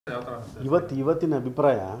ಇವತ್ತಿನ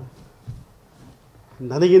ಅಭಿಪ್ರಾಯ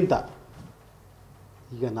ನನಗಿಂತ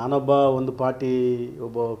ಈಗ ನಾನೊಬ್ಬ ಒಂದು ಪಾರ್ಟಿ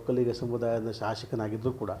ಒಬ್ಬ ಒಕ್ಕಲಿಗ ಸಮುದಾಯದ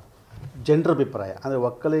ಶಾಸಕನಾಗಿದ್ದರೂ ಕೂಡ ಜನರ ಅಭಿಪ್ರಾಯ ಅಂದರೆ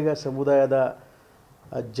ಒಕ್ಕಲಿಗ ಸಮುದಾಯದ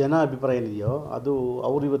ಜನ ಅಭಿಪ್ರಾಯ ಏನಿದೆಯೋ ಅದು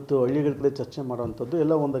ಅವರು ಇವತ್ತು ಹಳ್ಳಿಗಳ ಕಡೆ ಚರ್ಚೆ ಮಾಡೋವಂಥದ್ದು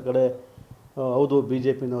ಎಲ್ಲ ಒಂದು ಕಡೆ ಹೌದು ಬಿ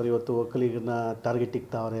ಜೆ ಪಿನವರು ಇವತ್ತು ಒಕ್ಕಲಿಗರನ್ನ ಟಾರ್ಗೆಟ್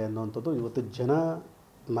ಇಕ್ತಾವ್ರೆ ಅನ್ನೋವಂಥದ್ದು ಇವತ್ತು ಜನ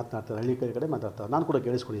ಮಾತನಾಡ್ತಾರೆ, ಹಳ್ಳಿ ಕಡೆ ಮಾತಾಡ್ತಾರೆ. ನಾನು ಕೂಡ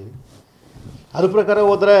ಕೇಳಿಸ್ಕೊಂಡಿದ್ದೀನಿ. ಅದ್ರ ಪ್ರಕಾರ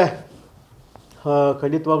ಹೋದರೆ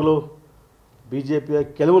ಖಂಡಿತವಾಗಲೂ ಬಿ ಜೆ ಪಿಯ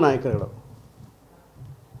ಕೆಲವು ನಾಯಕರುಗಳು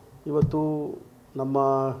ಇವತ್ತು ನಮ್ಮ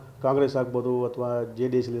ಕಾಂಗ್ರೆಸ್ ಆಗ್ಬೋದು ಅಥವಾ ಜೆ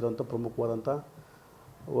ಡಿ ಎಸ್ಲಿರೋಂಥ ಪ್ರಮುಖವಾದಂಥ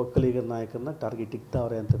ಒಕ್ಕಲಿಗರ ನಾಯಕರನ್ನ ಟಾರ್ಗೆಟ್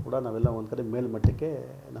ಇಕ್ತಾವ್ರೆ ಅಂತ ಕೂಡ ನಾವೆಲ್ಲ ಒಂದು ಕಡೆ ಮೇಲ್ಮಟ್ಟಕ್ಕೆ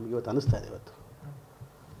ನಮಗೆ ಇವತ್ತು ಅನ್ನಿಸ್ತಾ ಇದೆ. ಇವತ್ತು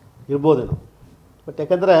ಇರ್ಬೋದೇನೋ, ಬಟ್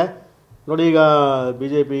ಯಾಕಂದರೆ ನೋಡಿ, ಈಗ ಬಿ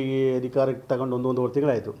ಜೆ ಪಿಗೆ ಅಧಿಕಾರಕ್ಕೆ ತಗೊಂಡು ಒಂದೂವರೆ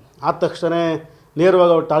ತಿಂಗಳಾಯಿತು. ಆದ ತಕ್ಷಣ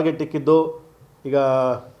ನೇರವಾಗಿ ಅವ್ರು ಟಾರ್ಗೆಟ್ ಇಕ್ಕಿದ್ದು ಈಗ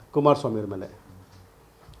ಕುಮಾರಸ್ವಾಮಿಯವ್ರ ಮೇಲೆ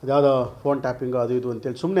ಅದ್ಯಾವುದೋ ಫೋನ್ ಟ್ಯಾಪಿಂಗು ಅದು ಇದು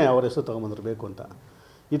ಅಂತೇಳಿ ಸುಮ್ಮನೆ ಅವ್ರ ಹೆಸರು ತೊಗೊಂಬಂದ್ರು ಬೇಕು ಅಂತ.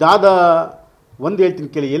 ಇದಾದ ಒಂದು ಹೇಳ್ತೀನಿ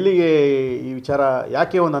ಕೇಳಿ, ಎಲ್ಲಿಗೆ ಈ ವಿಚಾರ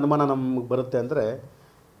ಯಾಕೆ ಒಂದು ಅನುಮಾನ ನಮಗೆ ಬರುತ್ತೆ ಅಂದರೆ,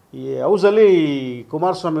 ಈ ಹೌಸಲ್ಲಿ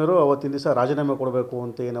ಕುಮಾರಸ್ವಾಮಿಯವರು ಅವತ್ತಿನ ದಿವಸ ರಾಜೀನಾಮೆ ಕೊಡಬೇಕು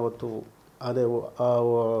ಅಂತ ಏನವತ್ತು ಅದೇ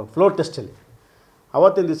ಫ್ಲೋರ್ ಟೆಸ್ಟಲ್ಲಿ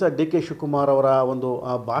ಅವತ್ತಿನ ದಿವಸ DKShi ಅವರ ಒಂದು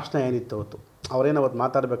ಭಾಷಣ ಏನಿತ್ತು ಅವತ್ತು, ಅವರೇನು ಅವತ್ತು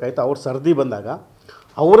ಮಾತಾಡಬೇಕಾಯ್ತು. ಅವ್ರು ಸರ್ದಿ ಬಂದಾಗ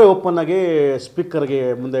ಅವರೇ ಓಪನ್ನಾಗಿ ಸ್ಪೀಕರ್ಗೆ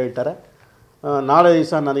ಮುಂದೆ ಹೇಳ್ತಾರೆ, ನಾಳೆ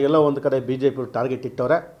ದಿವಸ ನನಗೆಲ್ಲ ಒಂದು ಕಡೆ ಬಿ ಜೆ ಪಿ ಟಾರ್ಗೆಟ್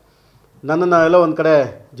ಇಟ್ಟವ್ರೆ, ನನ್ನನ್ನು ಎಲ್ಲ ಒಂದು ಕಡೆ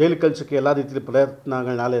ಜೈಲಿಗೆ ಕಳಿಸೋಕ್ಕೆ ಎಲ್ಲ ರೀತಿಯ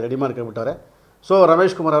ಪ್ರಯತ್ನಗಳು ನಾಳೆ ರೆಡಿ ಮಾಡ್ಕೊಂಡ್ಬಿಟ್ಟವ್ರೆ. ಸೊ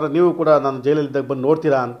ರಮೇಶ್ ಕುಮಾರ್ ಅವರು ನೀವು ಕೂಡ ನಾನು ಜೈಲಲ್ಲಿದ್ದಾಗ ಬಂದು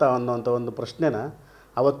ನೋಡ್ತೀರಾ ಅಂತ ಅನ್ನೋಂಥ ಒಂದು ಪ್ರಶ್ನೆನ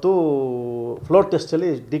ಅವತ್ತು ಫ್ಲೋರ್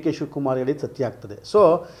ಟೆಸ್ಟಲ್ಲಿ DKShi ಹೇಳಿದ್ದು ಸತ್ಯ ಆಗ್ತದೆ. ಸೊ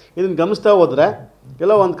ಇದನ್ನು ಗಮನಿಸ್ತಾ ಹೋದರೆ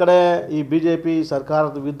ಎಲ್ಲ ಒಂದು ಕಡೆ ಈ ಬಿ ಜೆ ಪಿ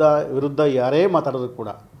ಸರ್ಕಾರದ ವಿರುದ್ಧ ಯಾರೇ ಮಾತಾಡೋದು ಕೂಡ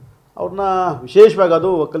ಅವ್ರನ್ನ ವಿಶೇಷವಾಗಿ ಅದು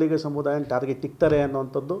ಒಕ್ಕಲಿಗ ಸಮುದಾಯನ ಟಾರ್ಗೆಟ್ ಇಕ್ತಾರೆ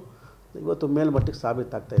ಅನ್ನೋವಂಥದ್ದು ಇವತ್ತು ಮೇಲ್ಮಟ್ಟಕ್ಕೆ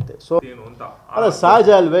ಸಾಬೀತಾಗ್ತೈತೆ. ಸೊ ಅದು ಸಹಜ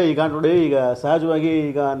ಅಲ್ವೇ. ಈಗ ನೋಡಿ, ಈಗ ಸಹಜವಾಗಿ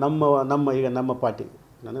ಈಗ ನಮ್ಮ ಪಾರ್ಟಿ,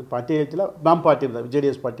 ನನ್ನ ಪಾರ್ಟಿ ಹೇಳ್ತಿಲ್ಲ, ನಮ್ಮ ಪಾರ್ಟಿ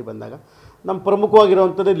JDS ಪಾರ್ಟಿ ಬಂದಾಗ ನಮ್ಮ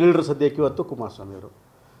ಪ್ರಮುಖವಾಗಿರುವಂಥದ್ದು ಲೀಡರ್ ಸದ್ಯಕ್ಕೆ ಇವತ್ತು ಕುಮಾರಸ್ವಾಮಿಯವರು.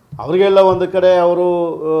 ಅವರಿಗೆಲ್ಲ ಒಂದು ಕಡೆ ಅವರು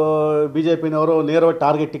ಬಿ ಜೆ ಪಿನವರು ನೇರವಾಗಿ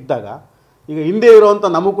ಟಾರ್ಗೆಟ್ ಇಕ್ಕಿದಾಗ ಈಗ ಹಿಂದೆ ಇರೋವಂಥ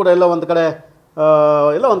ನಮಗೂ ಕೂಡ ಎಲ್ಲ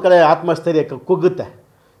ಒಂದು ಕಡೆ ಆತ್ಮಸ್ಥೈರ್ಯ ಕುಗ್ಗುತ್ತೆ.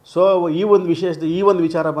 ಸೊ ಈ ಒಂದು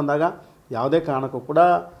ವಿಚಾರ ಬಂದಾಗ ಯಾವುದೇ ಕಾರಣಕ್ಕೂ ಕೂಡ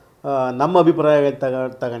ನಮ್ಮ ಅಭಿಪ್ರಾಯ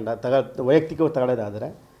ವೈಯಕ್ತಿಕವಾಗಿ ತಗೊಳ್ಳೋದಾದರೆ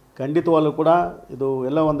ಖಂಡಿತವಾಗಲೂ ಕೂಡ ಇದು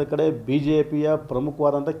ಎಲ್ಲ ಒಂದು ಕಡೆ ಬಿ ಜೆ ಪಿಯ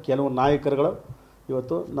ಪ್ರಮುಖವಾದಂಥ ಕೆಲವು ನಾಯಕರುಗಳು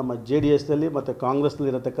ಇವತ್ತು ನಮ್ಮ JDSನಲ್ಲಿ ಮತ್ತು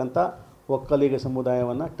ಕಾಂಗ್ರೆಸ್ನಲ್ಲಿ ಇರತಕ್ಕಂಥ ಒಕ್ಕಲಿಗ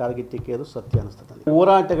ಸಮುದಾಯವನ್ನು ಟಾರ್ಗೆಟ್ ಇಕ್ಕೋದು ಸತ್ಯ ಅನ್ನಿಸ್ತದೆ.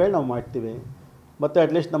 ಹೋರಾಟಗಳು ನಾವು ಮಾಡ್ತೀವಿ, ಮತ್ತು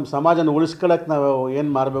ಅಟ್ಲೀಸ್ಟ್ ನಮ್ಮ ಸಮಾಜನ ಉಳಿಸ್ಕೊಳ್ಳೋಕ್ಕೆ ನಾವು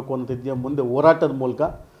ಏನು ಮಾಡಬೇಕು ಅನ್ನೋದಿದೆಯೋ ಮುಂದೆ ಹೋರಾಟದ ಮೂಲಕ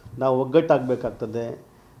ನಾವು ಒಗ್ಗಟ್ಟಾಗಬೇಕಾಗ್ತದೆ.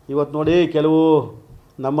 ಇವತ್ತು ನೋಡಿ, ಕೆಲವು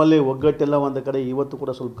ನಮ್ಮಲ್ಲಿ ಒಗ್ಗಟ್ಟೆಲ್ಲ ಒಂದು ಕಡೆ ಇವತ್ತು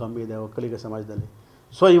ಕೂಡ ಸ್ವಲ್ಪ ಕಮ್ಮಿ ಇದೆ ಒಕ್ಕಲಿಗ ಸಮಾಜದಲ್ಲಿ.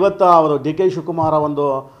 ಸೊ ಇವತ್ತು ಅವರು DKShi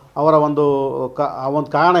ಅವರ ಒಂದು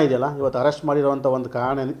ಕಾರಣ ಇದೆಯಲ್ಲ, ಇವತ್ತು ಅರೆಸ್ಟ್ ಮಾಡಿರೋವಂಥ ಒಂದು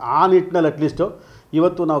ಕಾರಣ, ಆ ನಿಟ್ಟಿನಲ್ಲಿ ಅಟ್ಲೀಸ್ಟು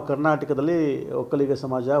ಇವತ್ತು ನಾವು ಕರ್ನಾಟಕದಲ್ಲಿ ಒಕ್ಕಲಿಗ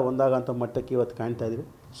ಸಮಾಜ ಒಂದಾಗಂಥ ಮಟ್ಟಕ್ಕೆ ಇವತ್ತು ಕಾಣ್ತಾ ಇದ್ದೀವಿ.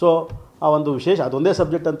 ಸೊ ಆ ಒಂದು ವಿಶೇಷ ಅದೊಂದೇ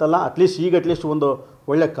ಸಬ್ಜೆಕ್ಟ್ ಅಂತಲ್ಲ, ಅಟ್ಲೀಸ್ಟ್ ಒಂದು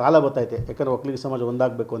ಒಳ್ಳೆ ಕಾಲ ಬರ್ತೈತೆ. ಯಾಕಂದರೆ ಒಕ್ಕಲಿಗ ಸಮಾಜ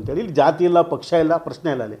ಒಂದಾಗಬೇಕು ಅಂತೇಳಿ ಇಲ್ಲಿ ಜಾತಿ ಇಲ್ಲ, ಪಕ್ಷ ಇಲ್ಲ, ಪ್ರಶ್ನೆ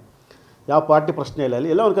ಇಲ್ಲ, ಅಲ್ಲಿ ಯಾವ ಪಾರ್ಟಿ ಪ್ರಶ್ನೆ ಇಲ್ಲ,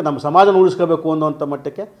 ಅಲ್ಲಿ ಎಲ್ಲ ಒಂದು ನಮ್ಮ ಸಮಾಜನ ಉಳಿಸ್ಕೋಬೇಕು ಅನ್ನೋವಂಥ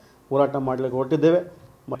ಮಟ್ಟಕ್ಕೆ ಹೋರಾಟ ಮಾಡಲಿಕ್ಕೆ ಹೊರಟಿದ್ದೇವೆ.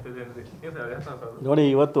 ನೋಡಿ,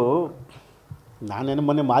 ಇವತ್ತು ನಾನೇನು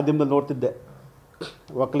ಮೊನ್ನೆ ಮಾಧ್ಯಮದಲ್ಲಿ ನೋಡ್ತಿದ್ದೆ,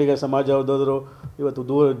 ಒಕ್ಕಲಿಗ ಸಮಾಜ ಹೋದವರು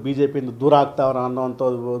ಇವತ್ತು ಬಿ ಜೆ ಪಿಯಿಂದ ದೂರ ಆಗ್ತಾವ್ರ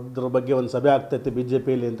ಅನ್ನೋವಂಥದ್ರ ಬಗ್ಗೆ ಒಂದು ಸಭೆ ಆಗ್ತೈತೆ ಬಿ ಜೆ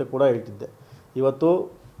ಪಿಯಲ್ಲಿ ಅಂತ ಕೂಡ ಹೇಳ್ತಿದ್ದೆ. ಇವತ್ತು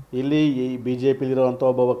ಇಲ್ಲಿ ಈ ಬಿ ಜೆ ಪಿಲಿರೋವಂಥ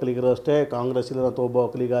ಒಬ್ಬ ಒಕ್ಕಲಿಗರು ಅಷ್ಟೇ, ಕಾಂಗ್ರೆಸ್ಸಲ್ಲಿರೋಂಥ ಒಬ್ಬ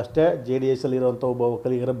ಒಕ್ಕಲಿಗ ಅಷ್ಟೇ, JDSಲ್ಲಿರೋಂಥ ಒಬ್ಬ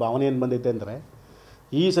ಒಕ್ಕಲಿಗರ ಭಾವನೆ ಏನು ಬಂದೈತೆ ಅಂದರೆ,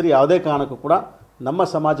 ಈ ಸರಿ ಯಾವುದೇ ಕಾರಣಕ್ಕೂ ಕೂಡ ನಮ್ಮ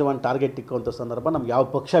ಸಮಾಜವನ್ನು ಟಾರ್ಗೆಟ್ ಇಕ್ಕುವಂಥ ಸಂದರ್ಭ ನಮ್ಗೆ ಯಾವ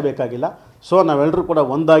ಪಕ್ಷ ಬೇಕಾಗಿಲ್ಲ. ಸೊ ನಾವೆಲ್ಲರೂ ಕೂಡ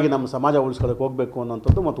ಒಂದಾಗಿ ನಮ್ಮ ಸಮಾಜ ಉಳಿಸ್ಕೊಳ್ಳೋಕೆ ಹೋಗಬೇಕು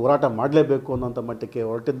ಅನ್ನೋಂಥದ್ದು ಮತ್ತು ಹೋರಾಟ ಮಾಡಲೇಬೇಕು ಅನ್ನೋಂಥ ಮಟ್ಟಕ್ಕೆ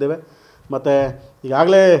ಹೊರಟಿದ್ದೇವೆ. ಮತ್ತು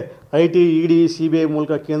ಈಗಾಗಲೇ IT, ED, CBI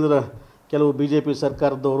ಮೂಲಕ ಕೇಂದ್ರ ಕೆಲವು ಬಿ ಜೆ ಪಿ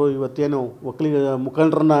ಸರ್ಕಾರದವರು ಇವತ್ತೇನು ಒಕ್ಕಲಿಗ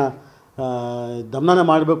ಮುಖಂಡರನ್ನ ದಮನ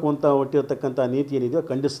ಮಾಡಬೇಕು ಅಂತ ಹೊಟ್ಟಿರ್ತಕ್ಕಂಥ ನೀತಿ ಏನಿದೆಯೋ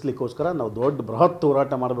ಖಂಡಿಸಲಿಕ್ಕೋಸ್ಕರ ನಾವು ದೊಡ್ಡ ಬೃಹತ್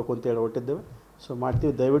ಹೋರಾಟ ಮಾಡಬೇಕು ಅಂತೇಳಿ ಹೊರಟಿದ್ದೇವೆ. ಸೊ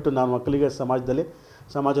ಮಾಡ್ತೀವಿ. ದಯವಿಟ್ಟು ನಾನು ಒಕ್ಕಲಿಗ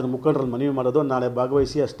ಸಮಾಜದ ಮುಖಂಡರಲ್ಲಿ ಮನವಿ ಮಾಡೋದು, ನಾಳೆ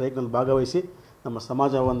ಭಾಗವಹಿಸಿ, ಆ ಸ್ಟ್ರೈಕ್ನಲ್ಲಿ ಭಾಗವಹಿಸಿ ನಮ್ಮ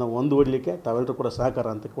ಸಮಾಜವನ್ನು ಒಂದುಗೂಡಲಿಕ್ಕೆ ತಾವೆಲ್ಲರೂ ಕೂಡ ಸಹಕಾರ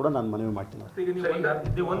ಅಂತ ಕೂಡ ನಾನು ಮನವಿ ಮಾಡ್ತೀನಿ.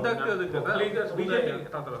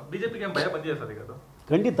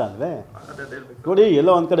 ಖಂಡಿತ ಅಲ್ವೇ. ನೋಡಿ,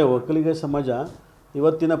 ಎಲ್ಲೋ ಒಂದು ಕಡೆ ಒಕ್ಕಲಿಗ ಸಮಾಜ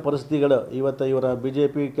ಇವತ್ತಿನ ಪರಿಸ್ಥಿತಿಗಳು, ಇವರ ಬಿ ಜೆ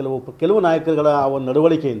ಪಿ ಕೆಲವು ನಾಯಕರುಗಳ ಆ ಒಂದು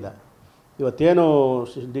ನಡವಳಿಕೆಯಿಂದ ಇವತ್ತೇನು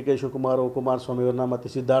DKShi ಕುಮಾರಸ್ವಾಮಿಯವ್ರನ್ನ ಮತ್ತು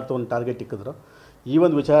ಸಿದ್ಧಾರ್ಥವನ್ನು ಟಾರ್ಗೆಟ್ ಇಕ್ಕಿದ್ರು, ಈ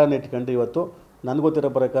ಒಂದು ವಿಚಾರನ ಇಟ್ಕೊಂಡು ಇವತ್ತು ನನಗೆ ಗೊತ್ತಿರೋ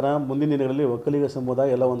ಪ್ರಕಾರ ಮುಂದಿನ ದಿನಗಳಲ್ಲಿ ಒಕ್ಕಲಿಗ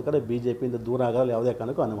ಸಮುದಾಯ ಎಲ್ಲ ಒಂದು ಕಡೆ ಬಿ ಜೆ ಪಿಯಿಂದ ದೂರ ಆಗಲು ಯಾವುದೇ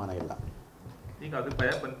ಕಾರಣಕ್ಕೂ ಅನುಮಾನ ಇಲ್ಲ.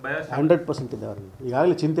 100% ಇದೆ ಅವ್ರಿಗೆ.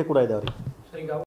 ಈಗಾಗಲೇ ಚಿಂತೆ ಕೂಡ ಇದೆ ಅವರಿಗೆ.